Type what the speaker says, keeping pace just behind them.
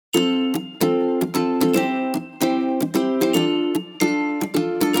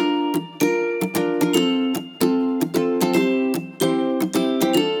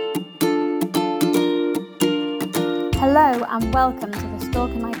welcome to the Stalk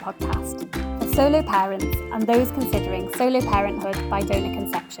and I podcast for solo parents and those considering solo parenthood by donor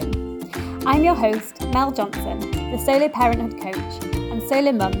conception. I'm your host, Mel Johnson, the solo parenthood coach and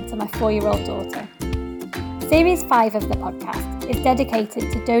solo mum to my 4-year-old daughter. Series 5 of the podcast is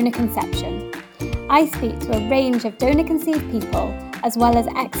dedicated to donor conception. I speak to a range of donor-conceived people as well as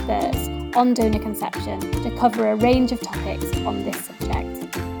experts on donor conception to cover a range of topics on this subject.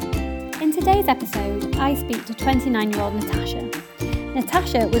 In today's episode, I speak to 29-year-old Natasha.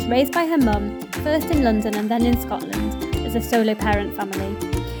 Natasha was raised by her mum, first in London and then in Scotland, as a solo parent family.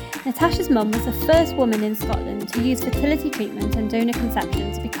 Natasha's mum was the first woman in Scotland to use fertility treatment and donor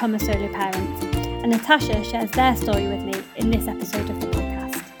conception to become a solo parent, and Natasha shares their story with me in this episode of the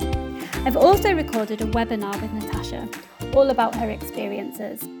podcast. I've also recorded a webinar with Natasha, all about her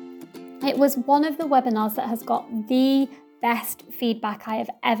experiences. It was one of the webinars that has got the best feedback I have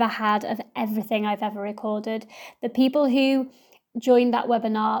ever had of everything I've ever recorded. The people who joined that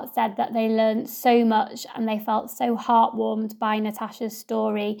webinar said that they learned so much and they felt so heartwarmed by Natasha's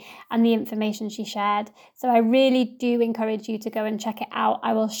story and the information she shared. So I really do encourage you to go and check it out.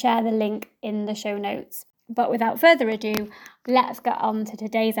 I will share the link in the show notes. But without further ado, let's get on to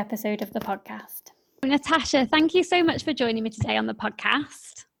today's episode of the podcast. Natasha, thank you so much for joining me today on the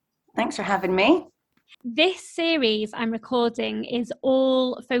podcast. Thanks for having me. This series I'm recording is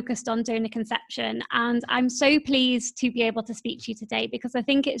all focused on donor conception, and I'm so pleased to be able to speak to you today because I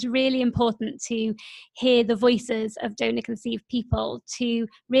think it's really important to hear the voices of donor conceived people to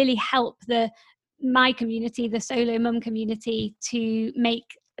really help my community, the solo mum community, to make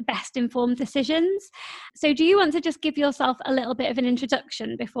best informed decisions. So do you want to just give yourself a little bit of an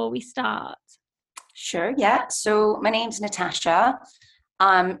introduction before we start? Sure, yeah. So my name's Natasha.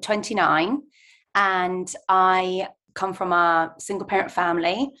 I'm 29 and I come from a single parent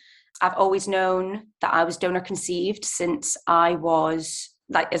family. I've always known that I was donor conceived since I was,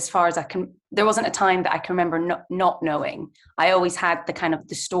 like, as far as I can, there wasn't a time that I can remember not knowing. I always had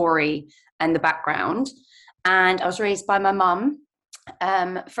the story and the background. And I was raised by my mum,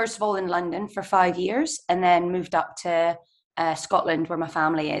 first of all in London for 5 years, and then moved up to Scotland where my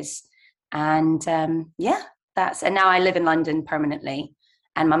family is. And and now I live in London permanently,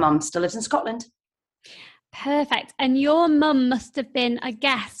 and my mum still lives in Scotland. Perfect. And your mum must have been, I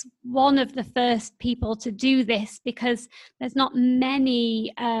guess, one of the first people to do this because there's not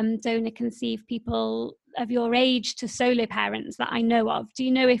many donor conceived people of your age to solo parents that I know of. Do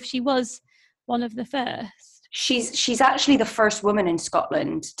you know if she was one of the first? She's actually the first woman in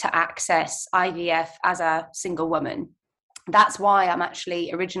Scotland to access IVF as a single woman. That's why I'm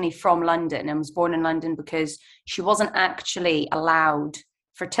actually originally from London and was born in London, because she wasn't actually allowed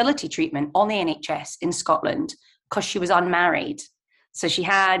fertility treatment on the NHS in Scotland because she was unmarried. So she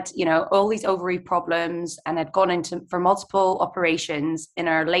had, all these ovary problems and had gone for multiple operations in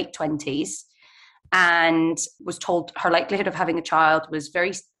her late 20s and was told her likelihood of having a child was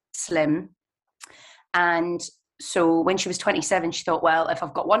very slim. And so when she was 27, she thought, well, if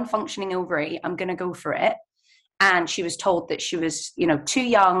I've got one functioning ovary, I'm going to go for it. And she was told that she was, too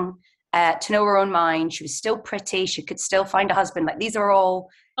young to know her own mind. She was still pretty. She could still find a husband. Like, these are all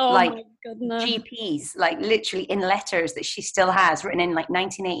GPs, like literally in letters that she still has written in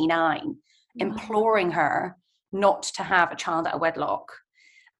 1989, imploring her not to have a child out of wedlock.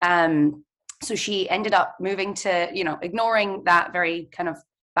 So she ended up moving to, ignoring that very kind of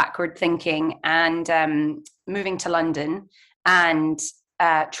backward thinking and moving to London and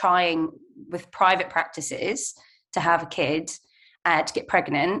trying with private practices to have a kid, to get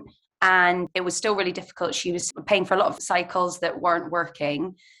pregnant. And it was still really difficult. She was paying for a lot of cycles that weren't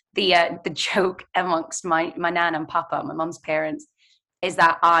working. The joke amongst my nan and papa, my mum's parents, is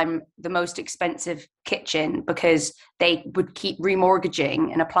that I'm the most expensive kitchen because they would keep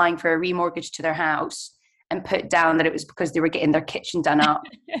remortgaging and applying for a remortgage to their house and put down that it was because they were getting their kitchen done up.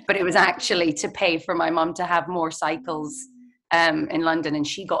 But it was actually to pay for my mum to have more cycles in London. And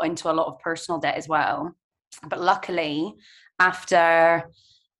she got into a lot of personal debt as well. But luckily, after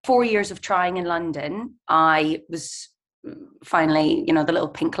 4 years of trying in London, I was finally, the little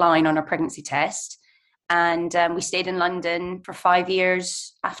pink line on our pregnancy test. And we stayed in London for 5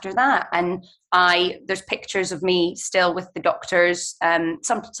 years after that. And there's pictures of me still with the doctors.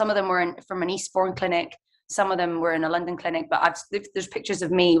 Some of them were from an Eastbourne clinic. Some of them were in a London clinic. But there's pictures of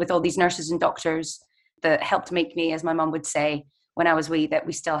me with all these nurses and doctors that helped make me, as my mum would say, when I was wee, that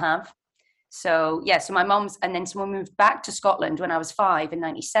we still have. So my mum's, and then when we moved back to Scotland when I was 5 in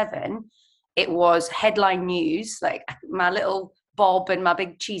 97, it was headline news, like my little bob and my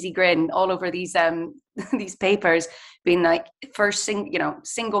big cheesy grin all over these these papers, being like first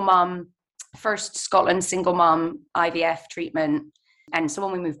single mum first Scotland single mom IVF treatment. And so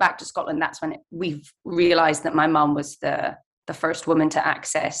when we moved back to Scotland, that's when we've realized that my mum was the first woman to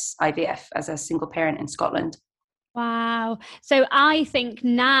access IVF as a single parent in Scotland. Wow. So I think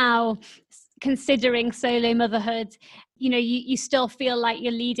now, considering solo motherhood, you still feel like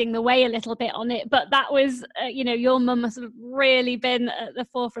you're leading the way a little bit on it, but that was, your mum must have really been at the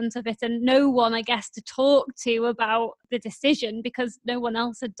forefront of it, and no one, I guess, to talk to about the decision because no one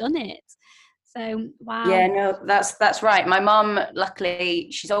else had done it. So, wow. Yeah, no, that's right. My mum, luckily,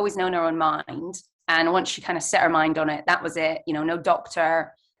 she's always known her own mind. And once she kind of set her mind on it, that was it. No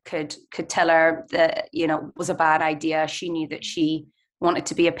doctor could tell her that, was a bad idea. She knew that she wanted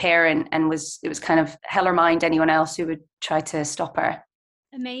to be a parent, and it was kind of hell or mind anyone else who would try to stop her.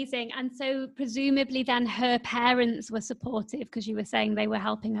 Amazing. And so presumably then her parents were supportive because you were saying they were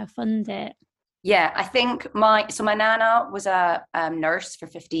helping her fund it. Yeah, I think my nana was a nurse for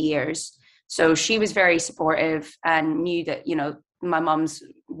 50 years. So she was very supportive and knew that, my mum's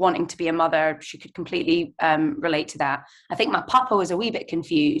wanting to be a mother. She could completely relate to that. I think my papa was a wee bit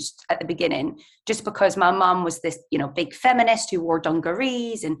confused at the beginning, just because my mum was this, big feminist who wore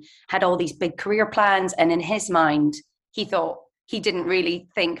dungarees and had all these big career plans. And in his mind, he didn't really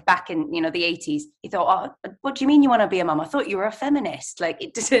think back in, the 80s. He thought, oh, what do you mean you want to be a mum? I thought you were a feminist. Like,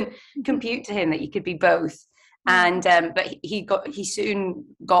 it didn't compute to him that you could be both. And but he soon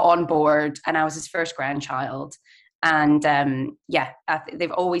got on board, and I was his first grandchild. And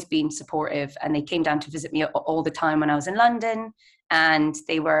they've always been supportive, and they came down to visit me all the time when I was in London, and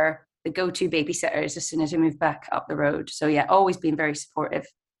they were the go-to babysitters as soon as we moved back up the road. So yeah, always been very supportive.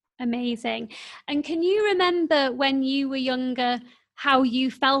 Amazing. And can you remember when you were younger how you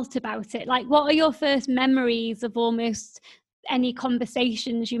felt about it? Like, what are your first memories of almost any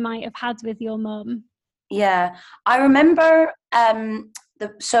conversations you might have had with your mum? Yeah, I remember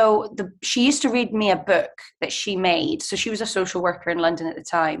she used to read me a book that she made. So she was a social worker in London at the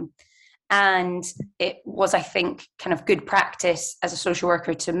time. And it was, I think, kind of good practice as a social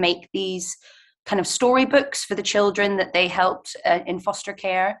worker to make these kind of storybooks for the children that they helped in foster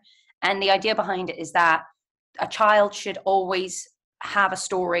care. And the idea behind it is that a child should always have a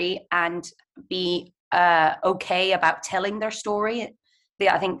story and be okay about telling their story.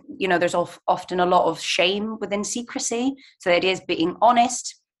 I think, there's often a lot of shame within secrecy. So the idea is being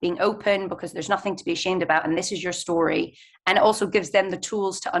honest, being open, because there's nothing to be ashamed about. And this is your story. And it also gives them the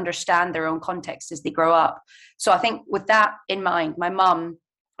tools to understand their own context as they grow up. So I think with that in mind, my mum,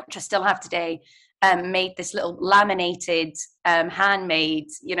 which I still have today, made this little laminated, handmade,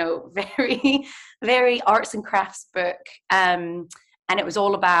 very, very arts and crafts book. And it was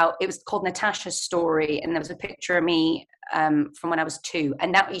called Natasha's Story. And there was a picture of me from when I was 2.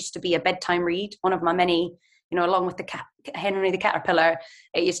 And that used to be a bedtime read, one of my many, along with Henry the Caterpillar,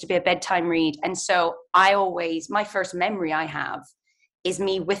 it used to be a bedtime read. And so my first memory I have is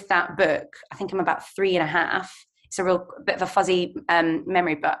me with that book. I think I'm about 3.5. It's a real bit of a fuzzy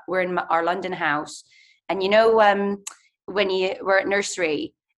memory, but we're in our London house. And when you were at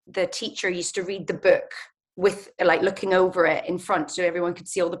nursery, the teacher used to read the book with like looking over it in front so everyone could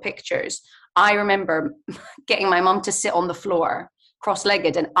see all the pictures. I remember getting my mum to sit on the floor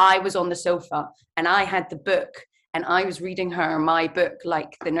cross-legged, and I was on the sofa, and I had the book, and I was reading her my book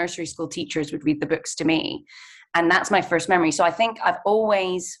like the nursery school teachers would read the books to me. And that's my first memory. So I think I've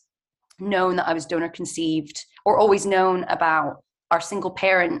always known that I was donor conceived, or always known about our single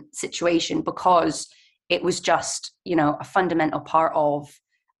parent situation, because it was just, a fundamental part of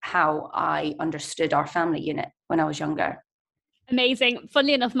how I understood our family unit when I was younger. Amazing.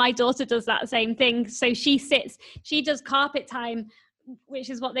 Funnily enough, my daughter does that same thing. So she does carpet time, which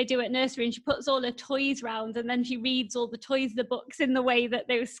is what they do at nursery, and she puts all her toys round, and then she reads all the toys, the books, in the way that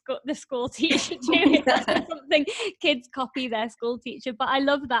the school teacher do it. That's something kids copy their school teacher. But I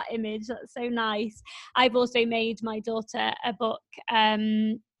love that image. That's so nice. I've also made my daughter a book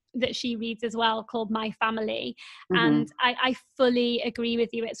that she reads as well, called My Family. Mm-hmm. And I fully agree with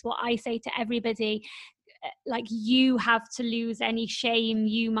you. It's what I say to everybody. Like, you have to lose any shame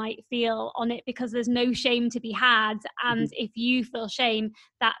you might feel on it, because there's no shame to be had. And if you feel shame,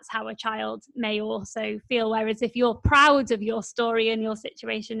 that's how a child may also feel. Whereas if you're proud of your story and your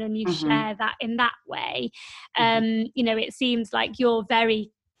situation, and you share that in that way, it seems like you're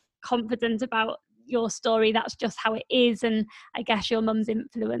very confident about your story. That's just how it is. And I guess your mum's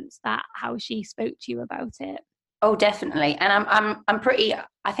influenced that, how she spoke to you about it. Oh, definitely. And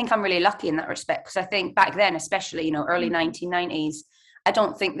I think I'm really lucky in that respect, because I think back then, especially, early 1990s, I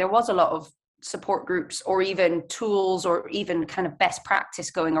don't think there was a lot of support groups or even tools or even kind of best practice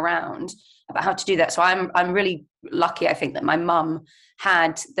going around about how to do that. So I'm really lucky, I think, that my mum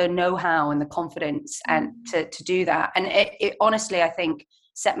had the know-how and the confidence and to do that. And it honestly, I think,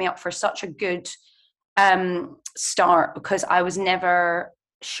 set me up for such a good start, because I was never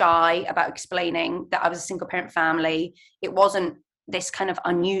shy about explaining that I was a single parent family. It wasn't this kind of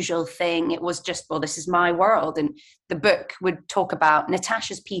unusual thing. It was just, well, this is my world. And the book would talk about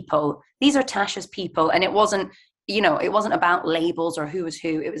Natasha's people. These are Tasha's people. And it wasn't, it wasn't about labels or who was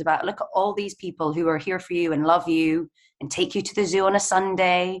who. It was about, look at all these people who are here for you and love you and take you to the zoo on a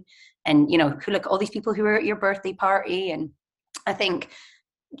Sunday. And, look at all these people who are at your birthday party. And I think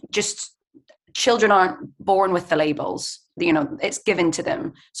just children aren't born with the labels, it's given to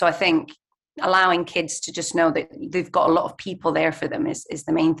them. So I think allowing kids to just know that they've got a lot of people there for them is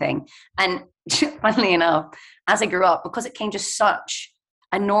the main thing. And funnily enough, as I grew up, because it came just such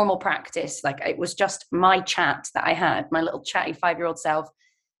a normal practice, like it was just my chat that I had, my little chatty 5-year-old self,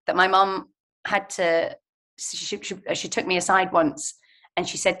 that my mum had to, she took me aside once and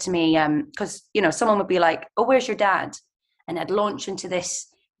she said to me, because, someone would be like, oh, where's your dad? And I'd launch into this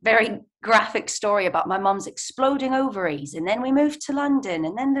very graphic story about my mum's exploding ovaries, and then we moved to London,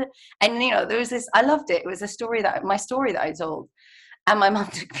 and then there was this, I loved it. It was my story that I told. And my mum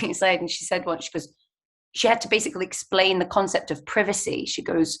took me aside and she said once, she had to basically explain the concept of privacy. She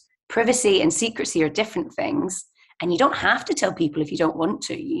goes, privacy and secrecy are different things, and you don't have to tell people if you don't want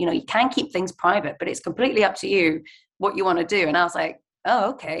to. You can keep things private, but it's completely up to you what you want to do. And I was like,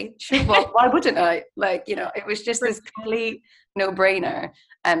 oh, okay, sure. Well, why wouldn't I? It was just this complete no-brainer.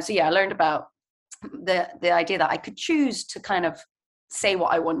 So yeah, I learned about the idea that I could choose to kind of say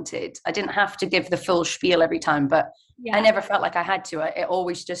what I wanted. I didn't have to give the full spiel every time, but yeah. I never felt like I had to. It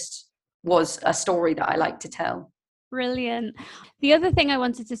always just was a story that I like to tell. Brilliant. The other thing I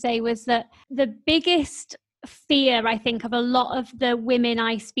wanted to say was that the biggest fear, I think, of a lot of the women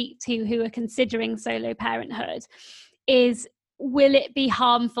I speak to who are considering solo parenthood is, will it be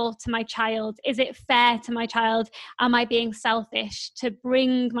harmful to my child? Is it fair to my child? Am I being selfish to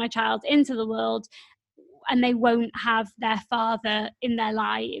bring my child into the world and they won't have their father in their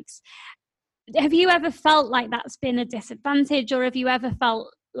lives? Have you ever felt like that's been a disadvantage, or have you ever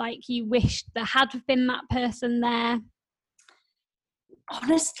felt like you wished there had been that person there?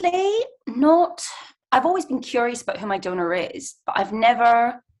 Honestly, not. I've always been curious about who my donor is, but I've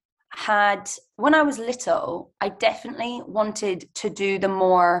never had, when I was little, I definitely wanted to do the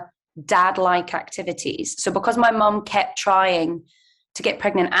more dad-like activities. So because my mum kept trying to get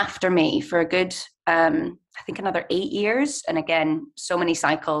pregnant after me for a good, I think another 8 years, and again, so many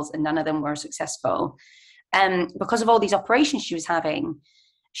cycles, and none of them were successful. Because of all these operations she was having,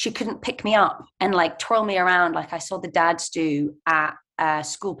 she couldn't pick me up and twirl me around like I saw the dads do at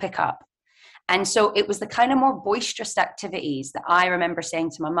school pickup. And so it was the kind of more boisterous activities that I remember saying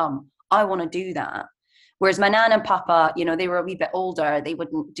to my mum, I want to do that. Whereas my nan and papa, they were a wee bit older. They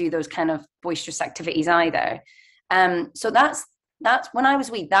wouldn't do those kind of boisterous activities either. So that's when I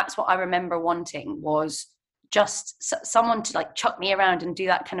was wee, that's what I remember wanting, was just someone to chuck me around and do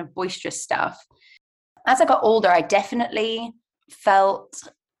that kind of boisterous stuff. As I got older, I definitely felt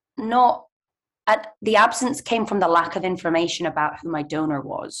the absence came from the lack of information about who my donor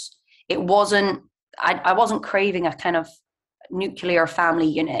was. It wasn't, I wasn't craving a kind of nuclear family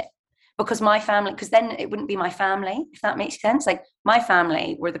unit, because then it wouldn't be my family, if that makes sense. My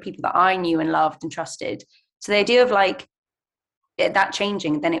family were the people that I knew and loved and trusted. So the idea of that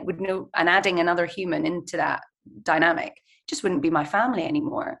changing, then it would and adding another human into that dynamic just wouldn't be my family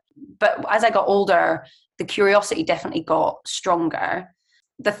anymore. But as I got older, the curiosity definitely got stronger.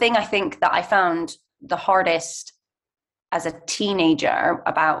 The thing I think that I found the hardest as a teenager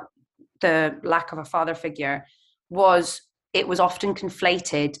about the lack of a father figure was it was often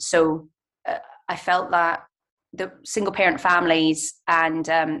conflated. So I felt that the single parent families and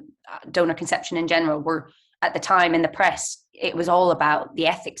donor conception in general were, at the time in the press, it was all about the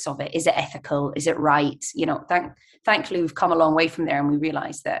ethics of it. Is it ethical? Is it right? Thankfully, we've come a long way from there, and we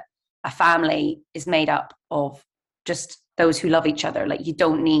realize that a family is made up of just those who love each other. You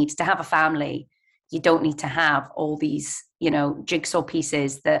don't need to have a family. You don't need to have all these, jigsaw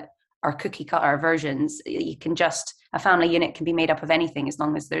pieces that are cookie cutter versions. A family unit can be made up of anything as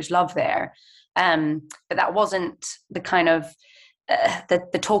long as there's love there. But that wasn't the kind of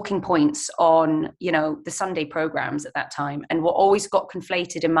the talking points on, the Sunday programs at that time. And what always got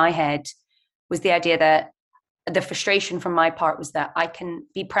conflated in my head was the idea that the frustration from my part was that I can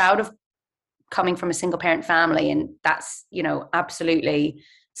be proud of coming from a single parent family, and that's, absolutely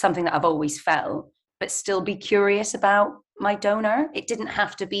something that I've always felt, but still be curious about my donor. It didn't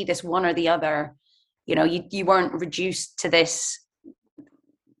have to be this one or the other. You weren't reduced to this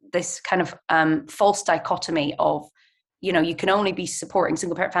this kind of false dichotomy of, you know, you can only be supporting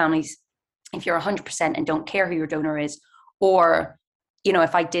single parent families if you're 100% and don't care who your donor is, or, you know,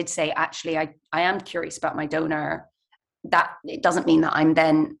 if I did say, actually, I am curious about my donor, that it doesn't mean that I'm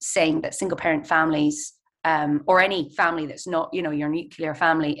then saying that single parent families, or any family that's not, you know, your nuclear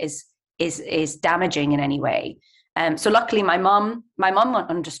family is damaging in any way. So luckily my mum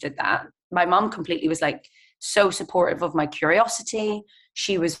understood that. My mum completely was like so supportive of my curiosity.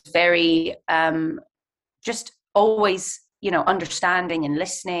 She was very just always, you know, understanding and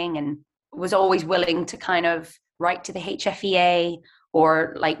listening, and was always willing to kind of write to the HFEA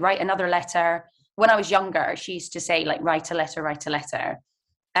or like write another letter. When I was younger, she used to say, like, write a letter, write a letter.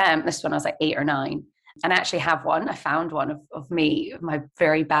 This is when I was like 8 or 9. And I actually have one. I found one of me, my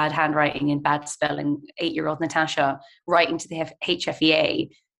very bad handwriting and bad spelling, 8-year-old Natasha, writing to the HFEA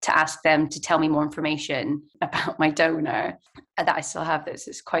to ask them to tell me more information about my donor. That I still have this.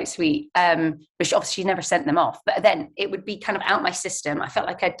 It's quite sweet. But she never sent them off. But then it would be kind of out my system. I felt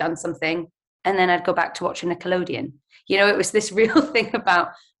like I'd done something. And then I'd go back to watching Nickelodeon. You know, it was this real thing about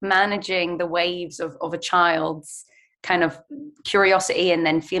managing the waves of a child's kind of curiosity, and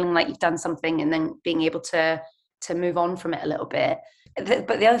then feeling like you've done something, and then being able to move on from it a little bit. But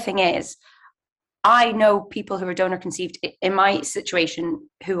the other thing is, I know people who are donor conceived in my situation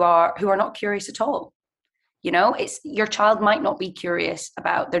who are not curious at all. You know, it's, your child might not be curious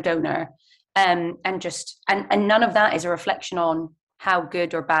about their donor, and none of that is a reflection on how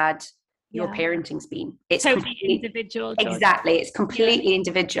good or bad your parenting's been. It's totally individual. Exactly, it's completely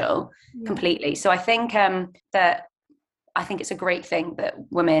individual, completely. So I think I think it's a great thing that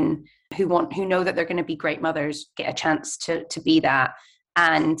women who know that they're going to be great mothers get a chance to be that,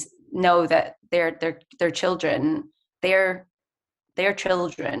 and know that their children, their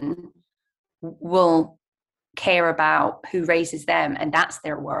children will care about who raises them, and that's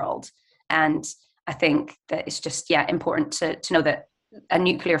their world. And I think that it's just important to know that a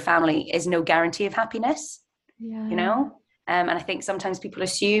nuclear family is no guarantee of happiness. You know, and I think sometimes people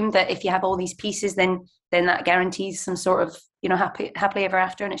assume that if you have all these pieces, then that guarantees some sort of, you know, happily ever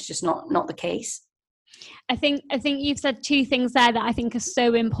after, and it's just not the case. I think you've said two things there that I think are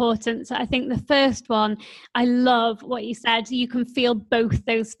so important. So I think the first one, I love what you said. You can feel both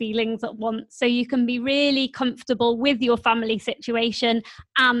those feelings at once. So you can be really comfortable with your family situation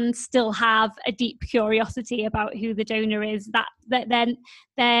and still have a deep curiosity about who the donor is. That then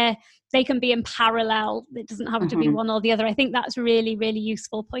they can be in parallel. It doesn't have to be one or the other. I think that's a really, really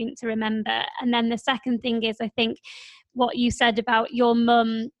useful point to remember. And then the second thing is, I think what you said about your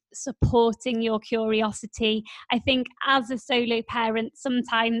mum supporting your curiosity. I think as a solo parent,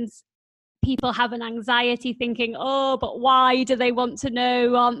 sometimes people have an anxiety thinking, oh, but why do they want to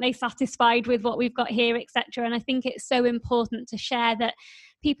know? Aren't they satisfied with what we've got here, etc.? And I think it's so important to share that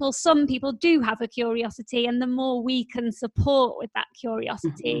some people do have a curiosity, and the more we can support with that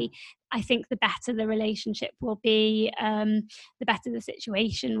curiosity, I think the better the relationship will be, the better the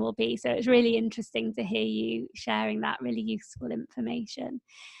situation will be. So it's really interesting to hear you sharing that really useful information.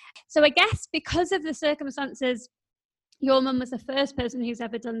 So I guess because of the circumstances, your mum was the first person who's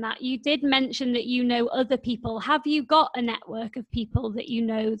ever done that. You did mention that you know other people. Have you got a network of people that you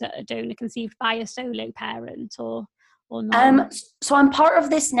know that are donor conceived by a solo parent or not? So I'm part of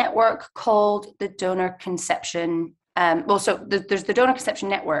this network called the Donor Conception. There's the Donor Conception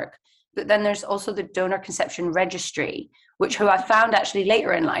Network, but then there's also the Donor Conception Registry, who I found actually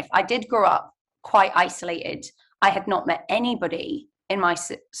later in life. I did grow up quite isolated. I had not met anybody in my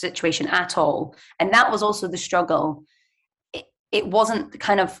situation at all. And that was also the struggle. It wasn't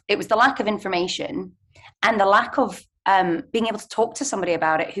it was the lack of information and the lack of being able to talk to somebody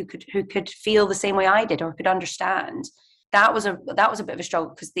about it who could feel the same way I did or could understand. That was a bit of a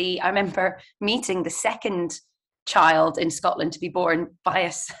struggle, because I remember meeting the second child in Scotland to be born by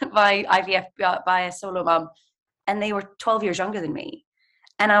IVF by a solo mum, and they were 12 years younger than me.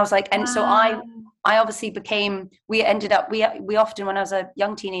 And I was like, and so I obviously we often, when I was a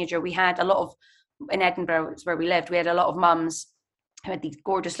young teenager, we had a lot of, in Edinburgh, where we lived, we had a lot of mums who had these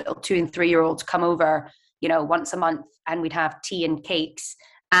gorgeous little 2 and 3 year olds come over, you know, once a month, and we'd have tea and cakes,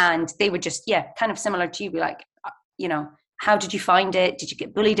 and they would just, kind of similar to you, be like, you know, how did you find it? Did you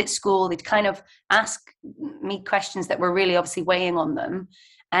get bullied at school? They'd kind of ask me questions that were really obviously weighing on them.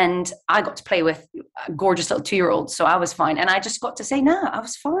 And I got to play with a gorgeous little 2-year-old, so I was fine. And I just got to say, no, I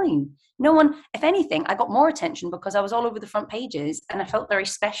was fine. No one, if anything, I got more attention because I was all over the front pages and I felt very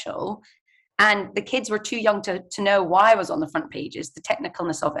special. And the kids were too young to know why I was on the front pages, the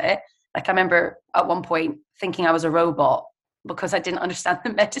technicalness of it. Like, I remember at one point thinking I was a robot because I didn't understand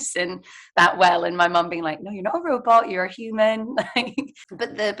the medicine that well, and my mum being like, no, you're not a robot, you're a human.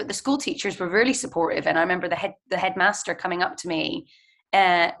 But the school teachers were really supportive, and I remember the headmaster coming up to me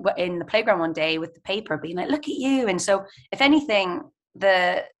in the playground one day with the paper being like, look at you. And so if anything,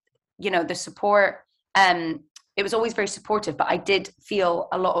 the support, it was always very supportive, but I did feel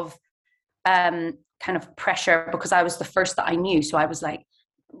a lot of kind of pressure because I was the first that I knew. So I was like,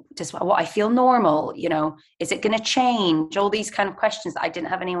 does what I feel normal? Is it going to change? All these kind of questions that I didn't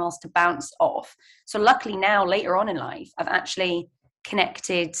have anyone else to bounce off. So luckily now, later on in life, I've actually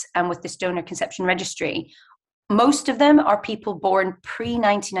connected with this donor conception registry. Most of them are people born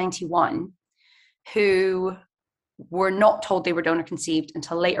pre-1991 who were not told they were donor conceived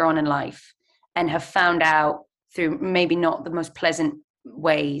until later on in life and have found out through maybe not the most pleasant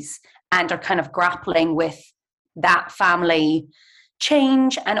ways and are kind of grappling with that family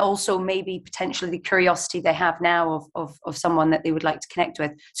change and also maybe potentially the curiosity they have now of someone that they would like to connect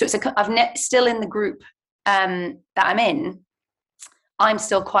with. So it's still in the group that I'm in. I'm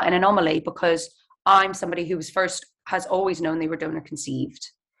still quite an anomaly because I'm somebody who has always known they were donor conceived,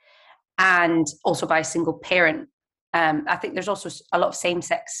 and also by a single parent. I think there's also a lot of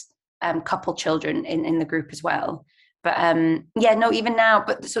same-sex couple children in the group as well. But even now,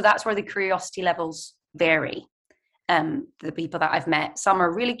 but so that's where the curiosity levels vary. The people that I've met, some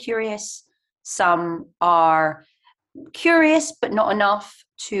are really curious, some are curious but not enough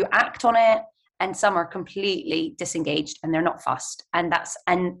to act on it, and some are completely disengaged and they're not fussed, and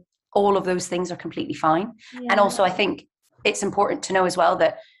all of those things are completely fine. And also I think it's important to know as well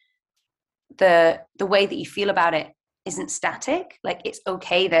that the way that you feel about it isn't static. Like, it's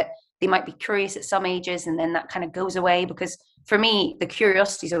okay that they might be curious at some ages and then that kind of goes away, because for me the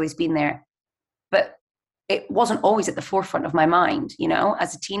curiosity's always been there, but it wasn't always at the forefront of my mind.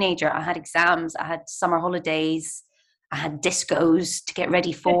 As a teenager, I had exams, I had summer holidays, I had discos to get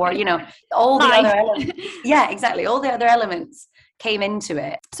ready for, all the other elements. Yeah, exactly. All the other elements came into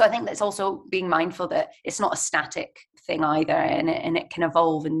it. So I think that's also being mindful that it's not a static thing either, and it can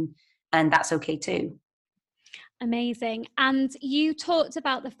evolve, and that's okay too. Amazing. And you talked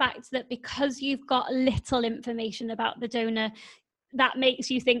about the fact that because you've got little information about the donor, that makes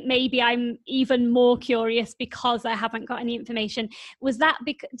you think maybe I'm even more curious because I haven't got any information. Was that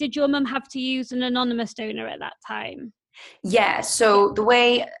did your mum have to use an anonymous donor at that time? Yeah. So the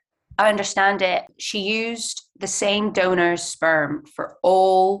way I understand it, she used the same donor's sperm for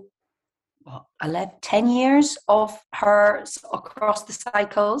all 10 years of hers across the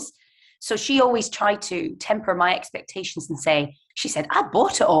cycles. So she always tried to temper my expectations and say, she said, I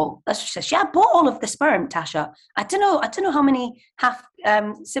bought it all. That's what she said. I bought all of the sperm, Tasha. I don't know how many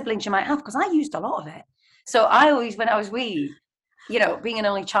siblings you might have, because I used a lot of it. So I always, when I was wee, being an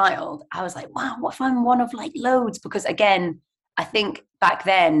only child, I was like, wow, what if I'm one of like loads? Because again, I think back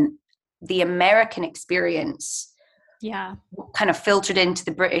then, the American experience kind of filtered into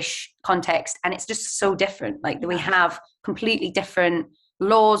the British context. And it's just so different. Like, we have completely different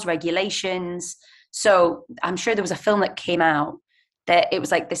laws, regulations. So I'm sure there was a film that came out that it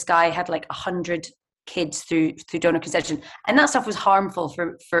was like this guy had like 100 kids through donor conception, and that stuff was harmful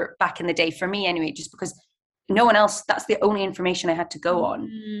for back in the day, for me anyway, just because no one else, that's the only information I had to go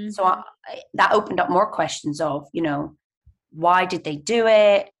on. So that opened up more questions of, why did they do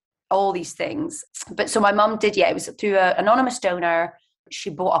it, all these things. But so my mum did, it was through an anonymous donor.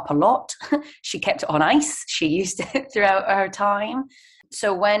 She bought up a lot. She kept it on ice. She used it throughout her time.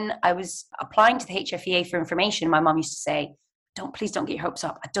 So when I was applying to the HFEA for information, my mum used to say, please don't get your hopes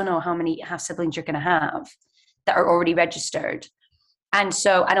up. I don't know how many half siblings you're going to have that are already registered. And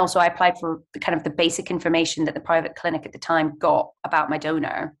also I applied for the basic information that the private clinic at the time got about my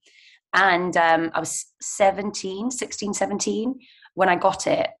donor. And I was 16, 17 when I got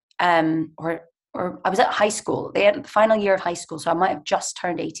it, or I was at high school. They had the final year of high school, so I might have just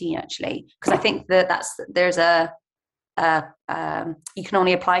turned 18 actually, because I think there's you can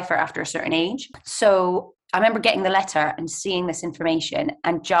only apply for after a certain age. So I remember getting the letter and seeing this information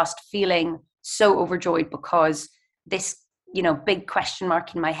and just feeling so overjoyed, because this, big question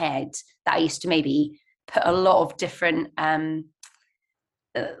mark in my head that I used to maybe put a lot of different, I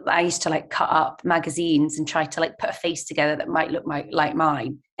used to like cut up magazines and try to like put a face together that might look like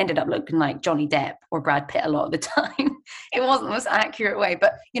mine, ended up looking like Johnny Depp or Brad Pitt a lot of the time. It wasn't the most accurate way,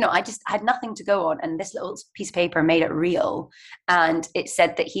 but I just had nothing to go on, and this little piece of paper made it real. And it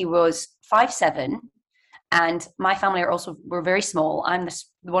said that he was 5'7", and my family we're very small. I'm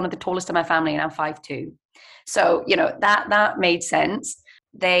one of the tallest in my family, and I'm 5'2". So that made sense.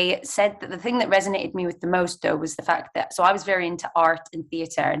 They said that the thing that resonated me with the most, though, was the fact that, so I was very into art and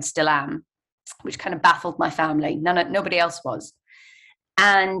theatre and still am. which kind of baffled my family. Nobody else was.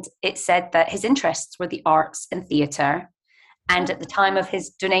 And it said that his interests were the arts and theatre. And at the time of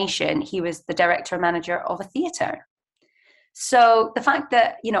his donation, he was the director and manager of a theatre. So the fact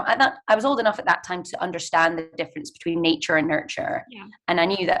that, I was old enough at that time to understand the difference between nature and nurture. Yeah. And I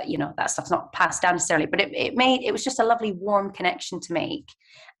knew that, that stuff's not passed down necessarily, but it was just a lovely, warm connection to make.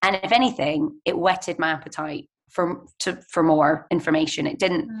 And if anything, it whetted my appetite for more information. It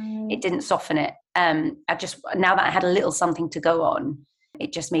didn't soften it. Now that I had a little something to go on,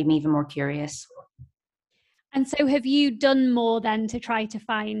 it just made me even more curious. And so have you done more then to try to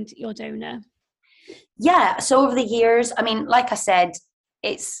find your donor? Yeah. So over the years, I mean, like I said,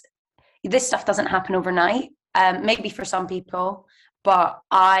 this stuff doesn't happen overnight. Maybe for some people, but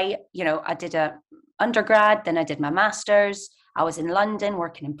I did a undergrad, then I did my master's. I was in London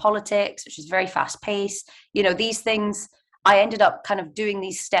working in politics, which is very fast paced. These things, I ended up kind of doing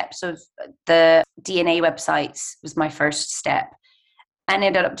these steps of the DNA websites was my first step, and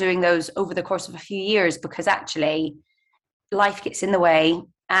ended up doing those over the course of a few years, because actually life gets in the way.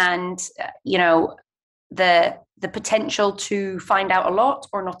 And, the potential to find out a lot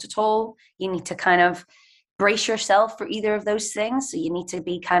or not at all, you need to kind of brace yourself for either of those things. So you need to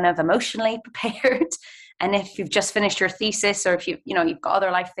be kind of emotionally prepared. And if you've just finished your thesis, or if you've got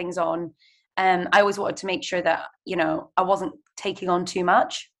other life things on, I always wanted to make sure that, I wasn't taking on too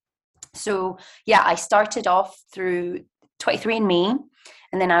much. So yeah, I started off through 23andMe,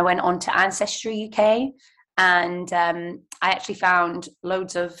 and then I went on to Ancestry UK. And I actually found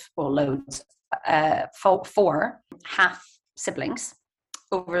four half siblings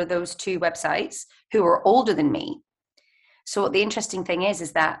over those two websites who were older than me. So what the interesting thing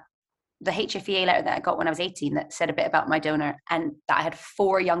is that the HFEA letter that I got when I was 18 that said a bit about my donor, and that I had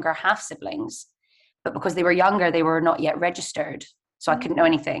four younger half siblings, but because they were younger, they were not yet registered. So I couldn't know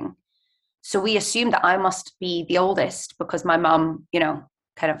anything. So we assumed that I must be the oldest, because my mum,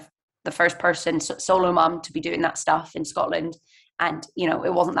 kind of the first person, solo mum, to be doing that stuff in Scotland. And,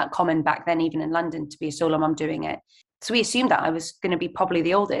 it wasn't that common back then, even in London, to be a solo mum doing it. So we assumed that I was going to be probably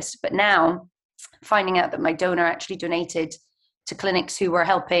the oldest. But now, finding out that my donor actually donated to clinics who were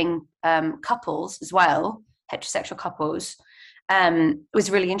helping couples as well, heterosexual couples, was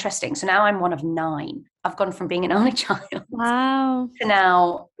really interesting. So now I'm one of 9. I've gone from being an only child to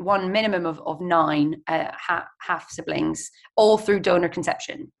now one minimum of 9 half siblings, all through donor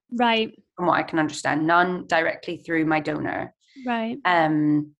conception. Right. From what I can understand, none directly through my donor. Right.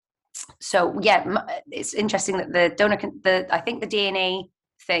 So yeah, it's interesting that the donor, I think the DNA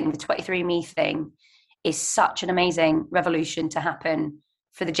thing, the 23andMe thing, is such an amazing revolution to happen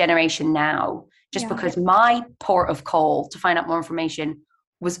for the generation now. Just because my port of call to find out more information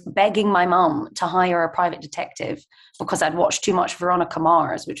was begging my mum to hire a private detective, because I'd watched too much Veronica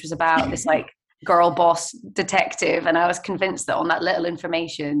Mars, which was about this girl boss detective, and I was convinced that on that little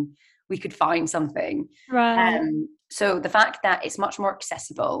information we could find something. Right. So the fact that it's much more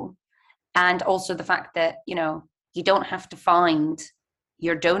accessible, and also the fact that you don't have to find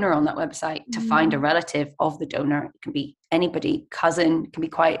your donor on that website to find a relative of the donor. It can be anybody, cousin, can be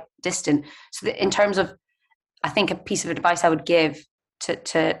quite distant. So in terms of, I think a piece of advice I would give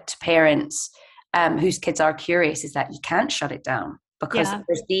to parents whose kids are curious is that you can't shut it down, because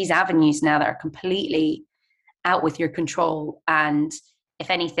there's these avenues now that are completely out with your control. And if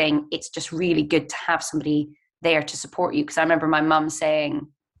anything, it's just really good to have somebody there to support you. Because I remember my mum saying,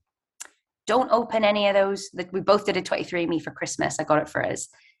 don't open any of those. We both did a 23andMe for Christmas. I got it for us.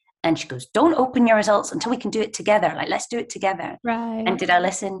 And she goes, don't open your results until we can do it together. Let's do it together. Right. And did I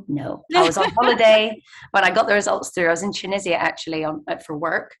listen? No. I was on holiday when I got the results through. I was in Tunisia actually for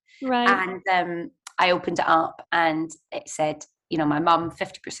work. Right. And I opened it up, and it said, my mum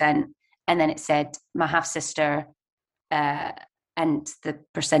 50%. And then it said my half sister, and the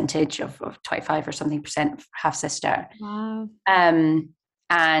percentage of 25 or something percent half sister. Wow.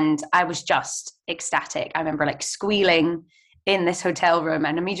 And I was just ecstatic. I remember squealing in this hotel room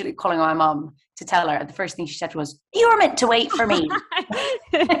and immediately calling my mum to tell her. The first thing she said was, you were meant to wait for me.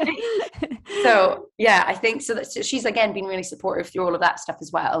 So yeah, I think so. So she's again been really supportive through all of that stuff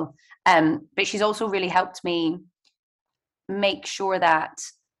as well. But she's also really helped me make sure that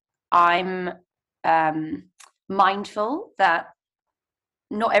I'm mindful that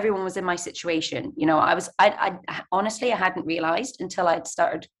not everyone was in my situation. I honestly, I hadn't realized until I'd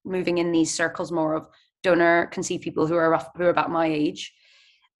started moving in these circles more of donor conceived people who are about my age,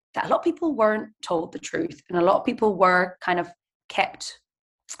 that a lot of people weren't told the truth, and a lot of people were kind of kept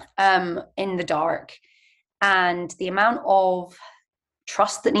in the dark. And the amount of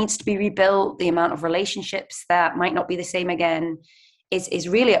trust that needs to be rebuilt, the amount of relationships that might not be the same again, is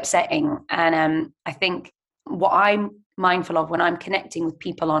really upsetting. And I think what I'm mindful of when I'm connecting with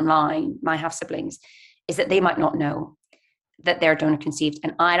people online, my half siblings, is that they might not know that they're donor conceived,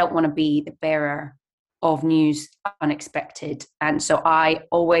 and I don't want to be the bearer of news unexpected. And so I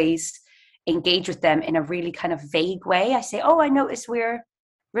always engage with them in a really kind of vague way. I say, oh, I notice we're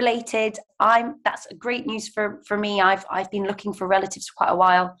related. That's great news for me. I've been looking for relatives for quite a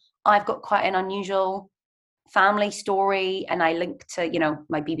while. I've got quite an unusual family story, and I link to, you know,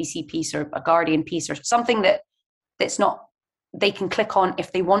 my BBC piece or a Guardian piece or something that's not, they can click on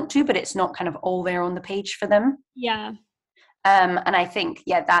if they want to, but it's not kind of all there on the page for them. Yeah. And I think,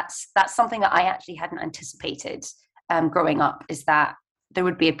 yeah, that's something that I actually hadn't anticipated growing up, is that there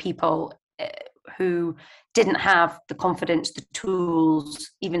would be a people who didn't have the confidence, the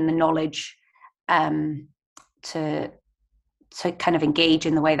tools, even the knowledge to kind of engage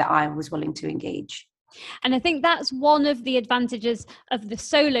in the way that I was willing to engage. And I think that's one of the advantages of the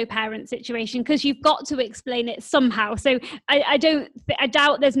solo parent situation, because you've got to explain it somehow. So I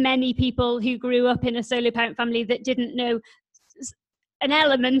doubt there's many people who grew up in a solo parent family that didn't know an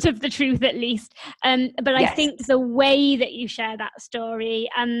element of the truth, at least. But Yes. I think the way that you share that story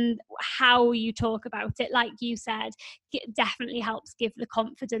and how you talk about it, like you said, it definitely helps give the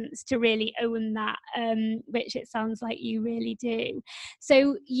confidence to really own that, which it sounds like you really do.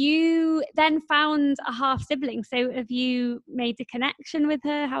 So you then found a half sibling. So have you made a connection with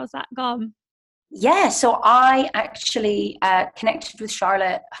her? How's that gone? Yeah, so I actually connected with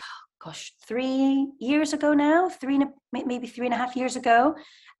Charlotte, 3 years ago now, maybe 3.5 years ago.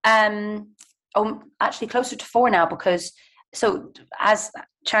 Actually closer to 4 now, because so as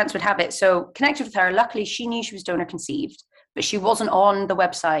chance would have it, so connected with her. Luckily, she knew she was donor conceived, but she wasn't on the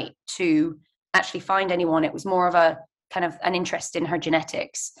website to actually find anyone. It was more of a kind of an interest in her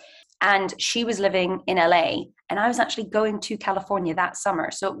genetics. And she was living in LA, and I was actually going to California that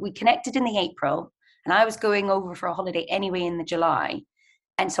summer. So we connected in the April, and I was going over for a holiday anyway in the July.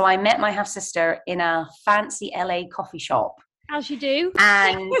 And so I met my half sister in a fancy LA coffee shop. As you do.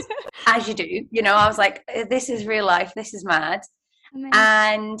 And as you do, you know, I was like, this is real life. This is mad. Amazing.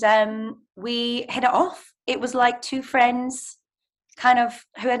 And we hit it off. It was like two friends kind of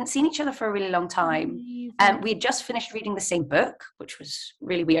who hadn't seen each other for a really long time. We had just finished reading the same book, which was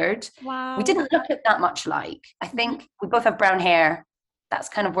really weird. Wow. We didn't look at that much alike. I think we both have brown hair. That's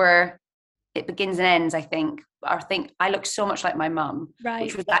kind of where it begins and ends, I think. I think I look so much like my mum, right.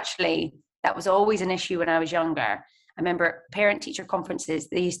 Which was actually, that was always an issue when I was younger. I remember parent-teacher conferences,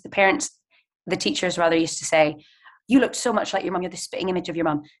 the teachers used to say, you look so much like your mum, you're the spitting image of your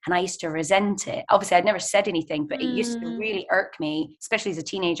mum. And I used to resent it. Obviously, I'd never said anything, but it used to really irk me, especially as a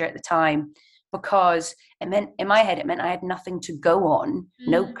teenager at the time, because it meant, in my head, it meant I had nothing to go on,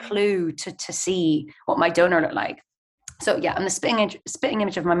 no clue to see what my donor looked like. So yeah, I'm the spitting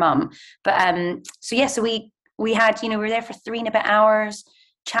image of my mum. But so we had, you know, we were there for 3 and a bit hours,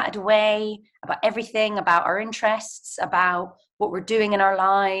 chatted away about everything, about our interests, about what we're doing in our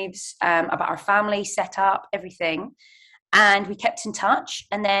lives, about our family setup, everything. And we kept in touch.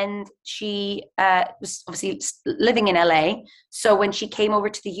 And then she was obviously living in LA. So when she came over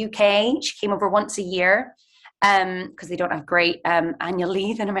to the UK, she came over once a year, because they don't have great annual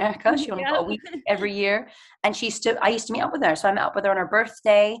leave in America. She only got a week every year. And I used to meet up with her. So I met up with her on her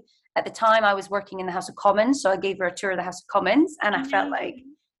birthday. At the time, I was working in the House of Commons. So I gave her a tour of the House of Commons. And I felt like,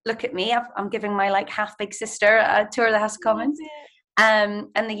 look at me, I'm giving my like half big sister a tour of the House of Commons. And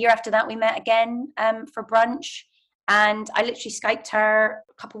the year after that, we met again for brunch. And I literally Skyped her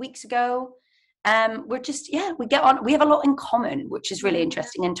a couple of weeks ago. We're just, we get on. We have a lot in common, which is really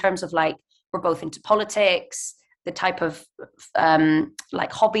interesting in terms of like, we're both into politics, the type of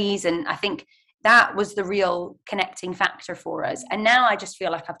like hobbies. And I think that was the real connecting factor for us. And now I just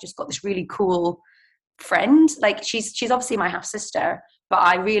feel like I've just got this really cool friend. Like she's obviously my half sister, but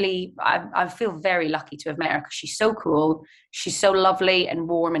I feel very lucky to have met her, because she's so cool. She's so lovely and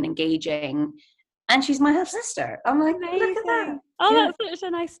warm and engaging. And she's my half sister. I'm like, amazing. Look at that. Oh, yeah. That's such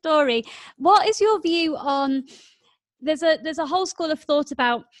a nice story. What is your view on, there's a whole school of thought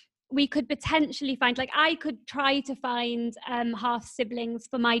about, we could potentially find, like I could try to find half siblings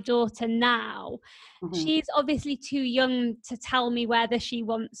for my daughter now. She's obviously too young to tell me whether she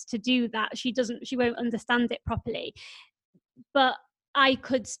wants to do that. She won't understand it properly. But I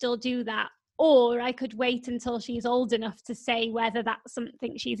could still do that. Or I could wait until she's old enough to say whether that's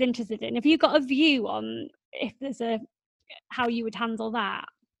something she's interested in. Have you got a view on how you would handle that?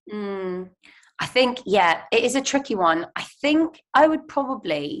 I think, it is a tricky one. I think I would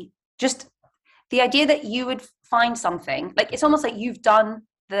probably just, the idea that you would find something, like it's almost like you've done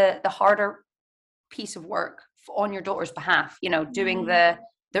the harder piece of work on your daughter's behalf, you know, doing the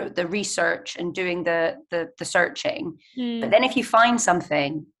research and doing the searching. But then if you find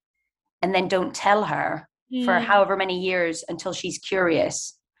something and then don't tell her for however many years until she's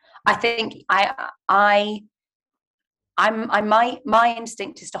curious, I think my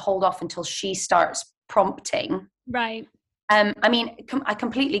instinct is to hold off until she starts prompting. Right. I mean, I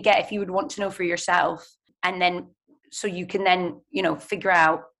completely get if you would want to know for yourself, and then so you can then, you know, figure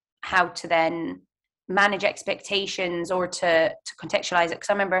out how to then manage expectations or to contextualize it. Because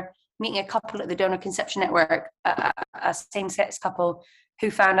I remember meeting a couple at the Donor Conception Network, a same-sex couple who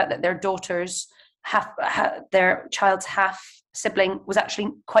found out that their daughter's their child's half sibling was actually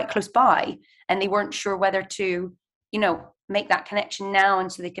quite close by, and they weren't sure whether to, you know, make that connection now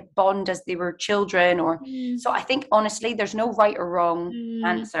and so they could bond as they were children. Or so I think honestly there's no right or wrong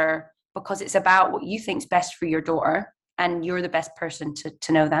answer, because it's about what you think's best for your daughter, and you're the best person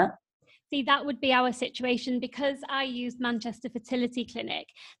to know that. See, that would be our situation, because I use Manchester Fertility Clinic.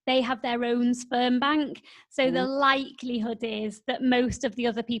 They have their own sperm bank. So the likelihood is that most of the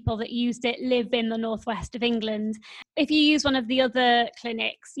other people that used it live in the northwest of England. If you use one of the other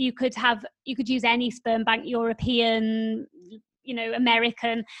clinics, you could use any sperm bank, European, you know,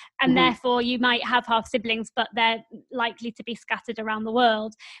 American, and therefore you might have half siblings, but they're likely to be scattered around the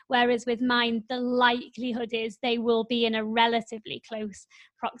world. Whereas with mine, the likelihood is they will be in a relatively close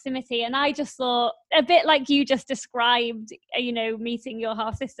proximity. And I just thought, a bit like you just described, you know, meeting your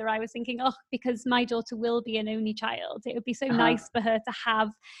half sister, I was thinking, oh, because my daughter will be an only child, it would be so nice for her to have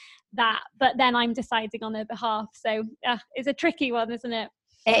that. But then I'm deciding on her behalf. So it's a tricky one, isn't it?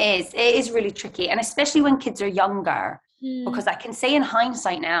 It is really tricky. And especially when kids are younger, because I can say in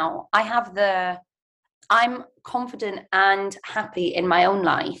hindsight now, I'm confident and happy in my own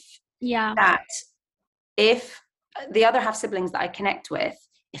life. Yeah. That if the other half siblings that I connect with,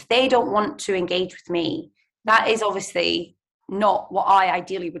 if they don't want to engage with me, that is obviously not what I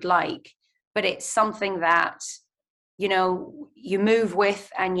ideally would like, but it's something that, you know, you move with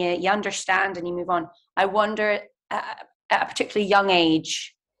and you understand and you move on. I wonder at a particularly young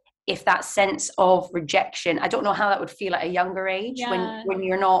age, if that sense of rejection, I don't know how that would feel at a younger age, when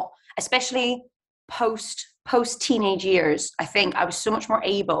you're not, especially post teenage years. I think I was so much more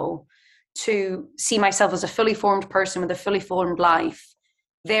able to see myself as a fully formed person with a fully formed life,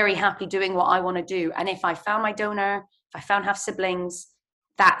 very happy doing what I want to do. And if I found my donor, if I found half siblings,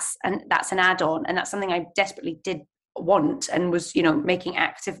 that's an add-on, and that's something I desperately did want and was, you know, making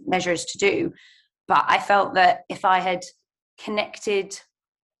active measures to do. But I felt that if I had connected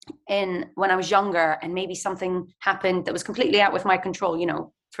when I was younger and maybe something happened that was completely out with my control, you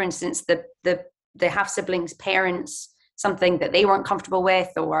know, for instance, the half siblings' parents, something that they weren't comfortable with,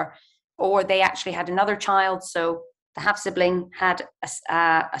 or they actually had another child, so the half sibling had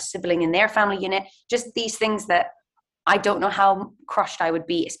a sibling in their family unit, just these things that I don't know how crushed I would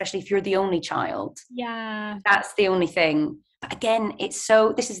be, especially if you're the only child. Yeah. That's the only thing. But again, this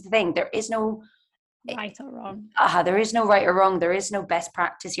is the thing, there is no right or wrong. There is no right or wrong. There is no best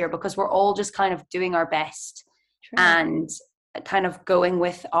practice here, because we're all just kind of doing our best. True. And kind of going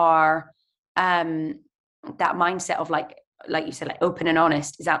with our that mindset of like you said, like open and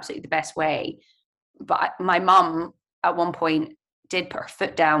honest is absolutely the best way. But my mum at one point did put her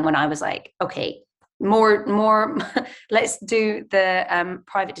foot down when I was like, okay, more let's do the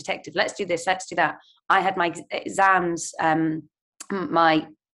private detective, let's do this, let's do that. I had my exams, my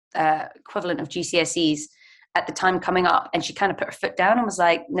equivalent of GCSEs at the time coming up, and she kind of put her foot down and was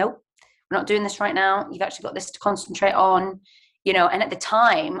like, nope, we're not doing this right now, you've actually got this to concentrate on, you know. And at the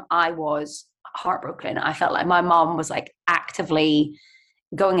time I was heartbroken. I felt like my mom was like actively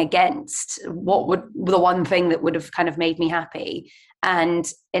going against what would the one thing that would have kind of made me happy. And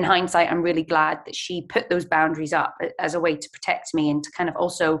in hindsight, I'm really glad that she put those boundaries up as a way to protect me and to kind of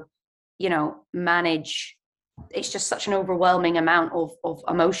also, you know, manage. It's just such an overwhelming amount of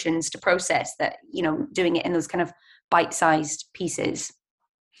emotions to process that, you know, doing it in those kind of bite-sized pieces.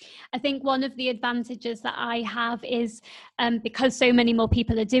 I think one of the advantages that I have is because so many more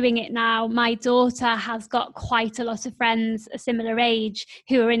people are doing it now, my daughter has got quite a lot of friends a similar age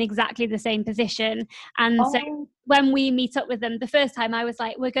who are in exactly the same position. And so when we meet up with them, the first time I was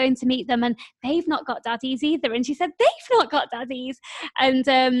like, we're going to meet them and they've not got daddies either. And she said, they've not got daddies. And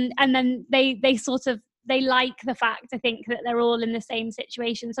then they sort of, they like the fact, I think, that they're all in the same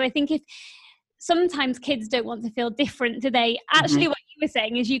situation. So I think if sometimes kids don't want to feel different, do they? Actually, what you were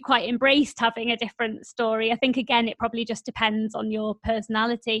saying is you quite embraced having a different story. I think, again, it probably just depends on your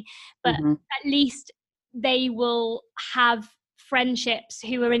personality, but at least they will have friendships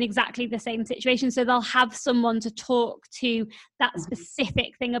who are in exactly the same situation, so they'll have someone to talk to that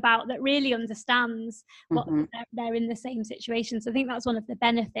specific thing about, that really understands what they're in the same situation. So I think that's one of the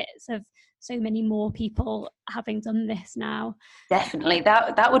benefits of so many more people having done this now. Definitely,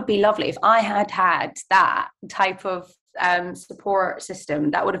 that would be lovely if I had that type of support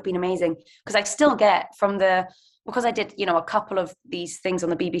system. That would have been amazing, because I still get because I did, a couple of these things on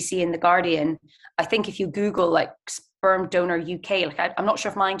the BBC and the Guardian. I think if you Google like sperm donor UK, like I'm not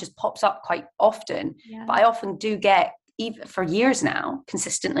sure if mine just pops up quite often, but I often do get, even for years now,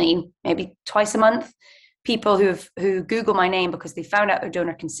 consistently, maybe twice a month, people who Google my name because they found out their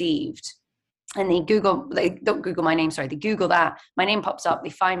donor conceived. And they don't Google my name, sorry, they Google that, my name pops up, they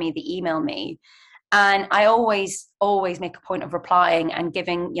find me, they email me. And I always make a point of replying and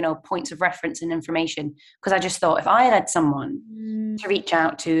giving, points of reference and information, because I just thought if I had someone to reach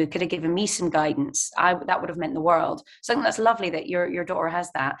out to, could have given me some guidance, that would have meant the world. So I think that's lovely that your daughter has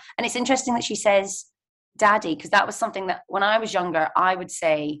that. And it's interesting that she says daddy, because that was something that when I was younger, I would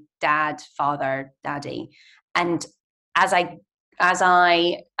say dad, father, daddy. And as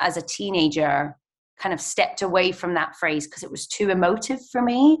a teenager kind of stepped away from that phrase because it was too emotive for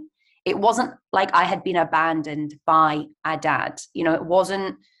me. It wasn't like I had been abandoned by a dad. It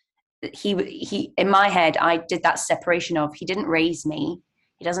wasn't, he in my head, I did that separation of, he didn't raise me.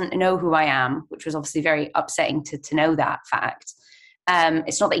 He doesn't know who I am, which was obviously very upsetting to know that fact.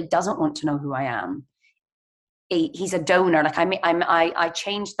 It's not that he doesn't want to know who I am. He's a donor. Like I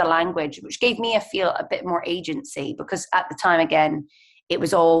changed the language, which gave me a bit more agency, because at the time, again, it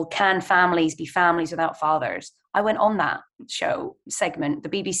was all, can families be families without fathers? I went on that show segment. The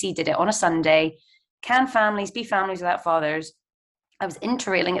BBC did it on a Sunday. Can families be families without fathers? I was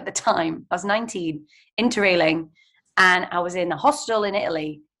interrailing at the time. I was 19, interrailing, and I was in a hostel in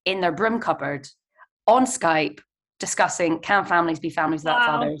Italy in their broom cupboard on Skype discussing, can families be families without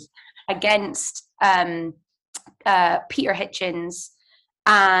fathers, against Peter Hitchens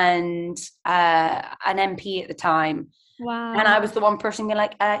and an MP at the time. Wow. And I was the one person being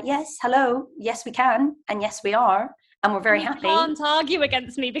like, yes, hello, yes we can, and yes we are, and we're very happy. You can't argue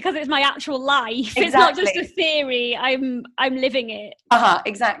against me because it's my actual life. Exactly. It's not just a theory. I'm living it.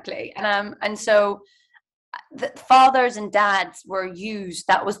 Exactly. And so the fathers and dads were used,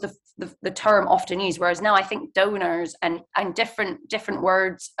 that was the term often used, whereas now I think donors and different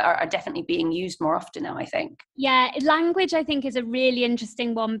words are definitely being used more often now, I think. Yeah, language I think is a really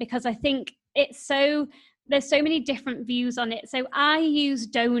interesting one, because I think there's so many different views on it. So I use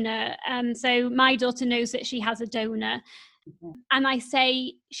donor, so my daughter knows that she has a donor, and I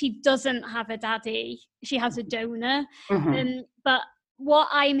say she doesn't have a daddy, she has a donor. But what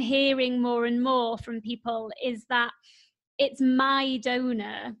I'm hearing more and more from people is that it's my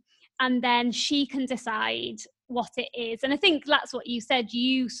donor, and then she can decide what it is. And I think that's what you said,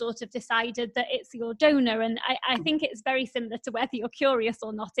 you sort of decided that it's your donor. And I think it's very similar to whether you're curious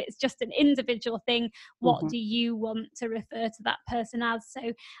or not. It's just an individual thing. What do you want to refer to that person as?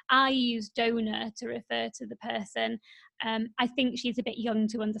 So I use donor to refer to the person. I think she's a bit young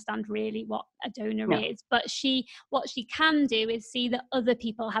to understand really what a donor is, but what she can do is see that other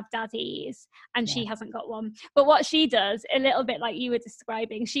people have daddies and she hasn't got one. But what she does, a little bit like you were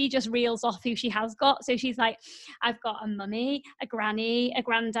describing, she just reels off who she has got. So she's like, I've got a mummy, a granny, a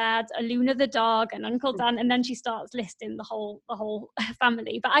granddad, a Luna the dog, an Uncle Dan, and then she starts listing the whole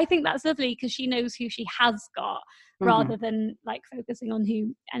family. But I think that's lovely because she knows who she has got, rather than like focusing on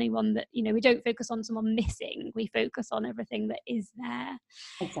anyone that, we don't focus on someone missing, we focus on everything that is there.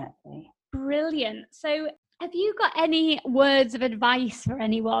 Exactly. Brilliant. So have you got any words of advice for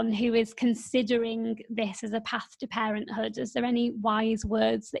anyone who is considering this as a path to parenthood? Is there any wise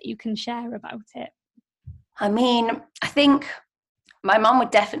words that you can share about it? I mean, I think my mum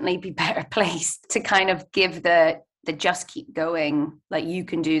would definitely be better placed to kind of give the just keep going, like you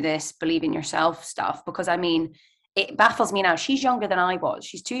can do this, believe in yourself stuff, because I mean, it baffles me now. She's younger than I was.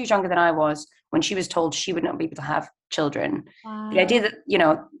 She's 2 years younger than I was when she was told she would not be able to have children. Wow. The idea that,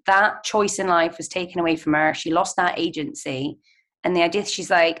 that choice in life was taken away from her. She lost that agency. And the idea, she's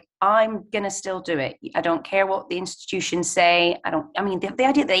like, I'm going to still do it. I don't care what the institutions say. The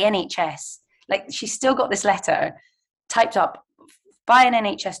idea that the NHS, like she's still got this letter typed up by an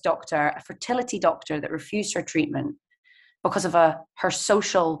NHS doctor, a fertility doctor that refused her treatment because of her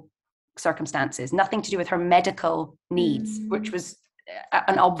social circumstances, nothing to do with her medical needs, which was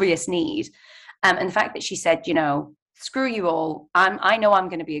an obvious need. And the fact that she said, screw you all, I know I'm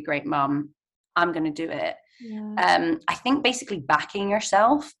going to be a great mum, I'm going to do it. I think basically backing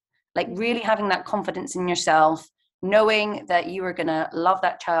yourself, like really having that confidence in yourself, knowing that you are going to love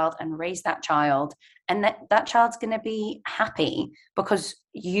that child and raise that child, and that child's going to be happy, because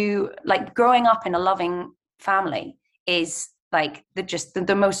you, like, growing up in a loving family is like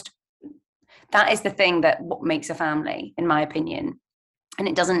the most, that is the thing that what makes a family, in my opinion. And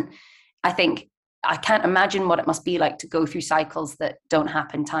it doesn't, I think, I can't imagine what it must be like to go through cycles that don't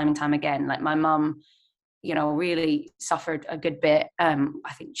happen time and time again. Like my mum, you know, really suffered a good bit. I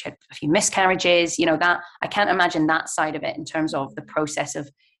think she had a few miscarriages, you know, that I can't imagine that side of it, in terms of the process of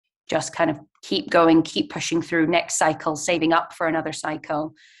just kind of keep going, keep pushing through, next cycle, saving up for another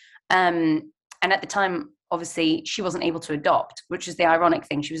cycle. And at the time, obviously, she wasn't able to adopt, which is the ironic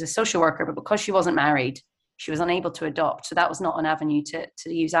thing. She was a social worker, but because she wasn't married, she was unable to adopt. So that was not an avenue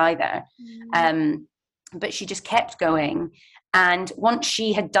to use either. But she just kept going. And once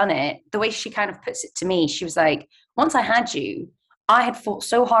she had done it, the way she kind of puts it to me, she was like, once I had you, I had fought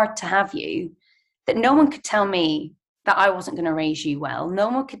so hard to have you that no one could tell me that I wasn't going to raise you well. No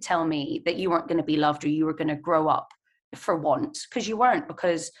one could tell me that you weren't going to be loved, or you were going to grow up for want, because you weren't.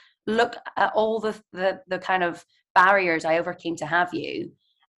 Because look at all the kind of barriers I overcame to have you.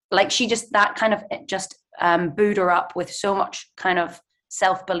 Like, she just, that kind of just booed her up with so much kind of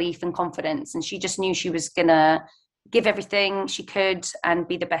self-belief and confidence. And she just knew she was going to give everything she could and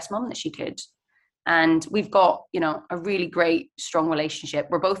be the best mom that she could. And we've got, you know, a really great, strong relationship.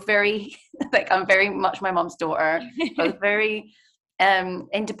 We're both very, like, I'm very much my mom's daughter, both very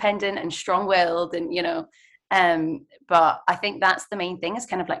independent and strong-willed, and, you know, but I think that's the main thing, is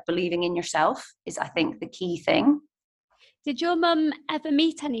kind of like believing in yourself is, I think, the key thing. Did your mum ever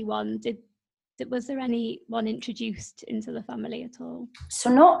meet anyone? Was there anyone introduced into the family at all?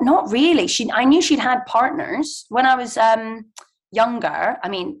 So not really. I knew she'd had partners when I was younger. I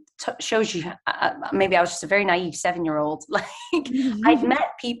mean, shows you maybe I was just a very naive 7-year-old. Like, I'd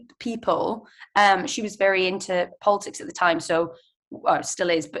met people. She was very into politics at the time, so still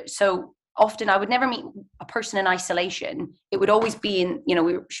is. But so often I would never meet a person in isolation. It would always be in, you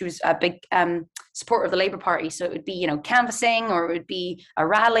know, she was a big supporter of the Labour Party, so it would be, you know, canvassing, or it would be a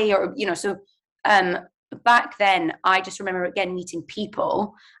rally, or, you know, so back then I just remember, again, meeting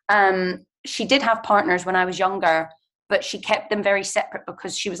people. She did have partners when I was younger, but she kept them very separate,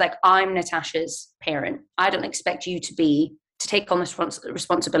 because she was like, I'm Natasha's parent. I don't expect you to take on this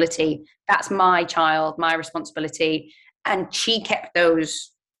responsibility. That's my child, my responsibility. And she kept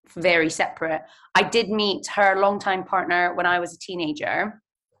those very separate. I did meet her longtime partner when I was a teenager.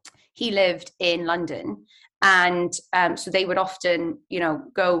 He lived in London, and so they would often, you know,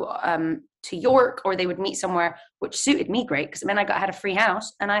 go to York, or they would meet somewhere, which suited me great, because then I had a free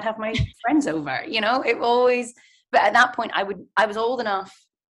house and I'd have my friends over, you know. It always, but at that point I was old enough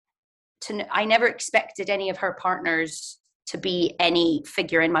to, I never expected any of her partners to be any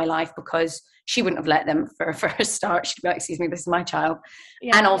figure in my life, because she wouldn't have let them for a start. She'd be like, excuse me, this is my child.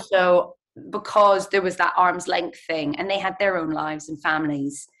 Yeah. And also because there was that arm's length thing, and they had their own lives and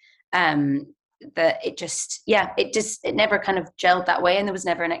families, that it never kind of gelled that way, and there was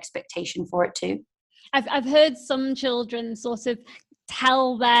never an expectation for it to. I've heard some children sort of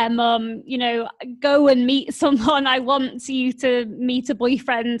tell their mum, you know, go and meet someone, I want you to meet a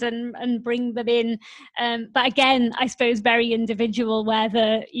boyfriend, and bring them in. But again, I suppose very individual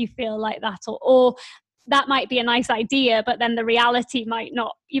whether you feel like that, or that might be a nice idea, but then the reality might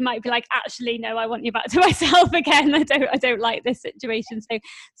not. You might be like, actually, no, I want you back to myself again. I don't like this situation. So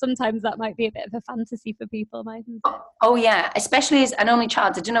sometimes that might be a bit of a fantasy for people, mightn't it? Oh yeah, especially as an only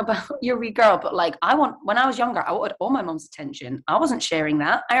child. I don't know about your wee girl, but like when I was younger, I wanted all my mum's attention. I wasn't sharing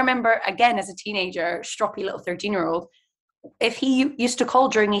that. I remember, again, as a teenager, stroppy little 13-year-old, if he used to call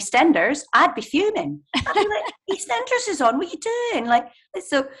during EastEnders, I'd be fuming. I'd be like, EastEnders is on, what are you doing? Like,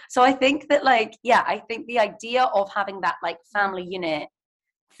 so I think that, like, yeah, I think the idea of having that like family unit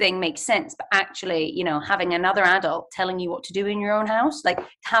thing makes sense, but actually, you know, having another adult telling you what to do in your own house, like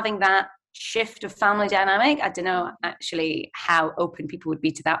having that shift of family dynamic, I don't know actually how open people would be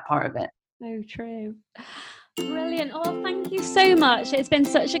to that part of it. So true. Brilliant. Oh, thank you so much. It's been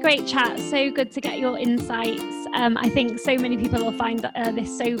such a great chat. So good to get your insights. I think so many people will find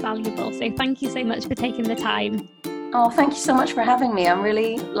this so valuable. So thank you so much for taking the time. Oh, thank you so much for having me. I'm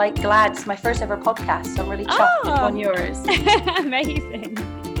really glad. It's my first ever podcast, so I'm really chuffed on yours. Amazing.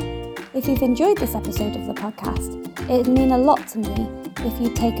 If you've enjoyed this episode of the podcast, it would mean a lot to me if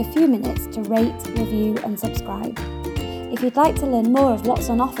you'd take a few minutes to rate, review and subscribe. If you'd like to learn more of what's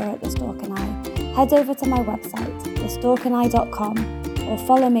on offer at The Stork and I, head over to my website, thestorkandI.com, or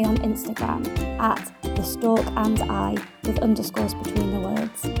follow me on Instagram at thestorkandi with underscores between the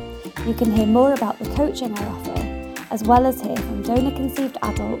words. You can hear more about the coaching I offer, as well as hear from donor-conceived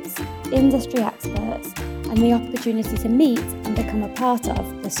adults, industry experts, and the opportunity to meet and become a part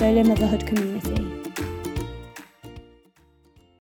of the solo motherhood community.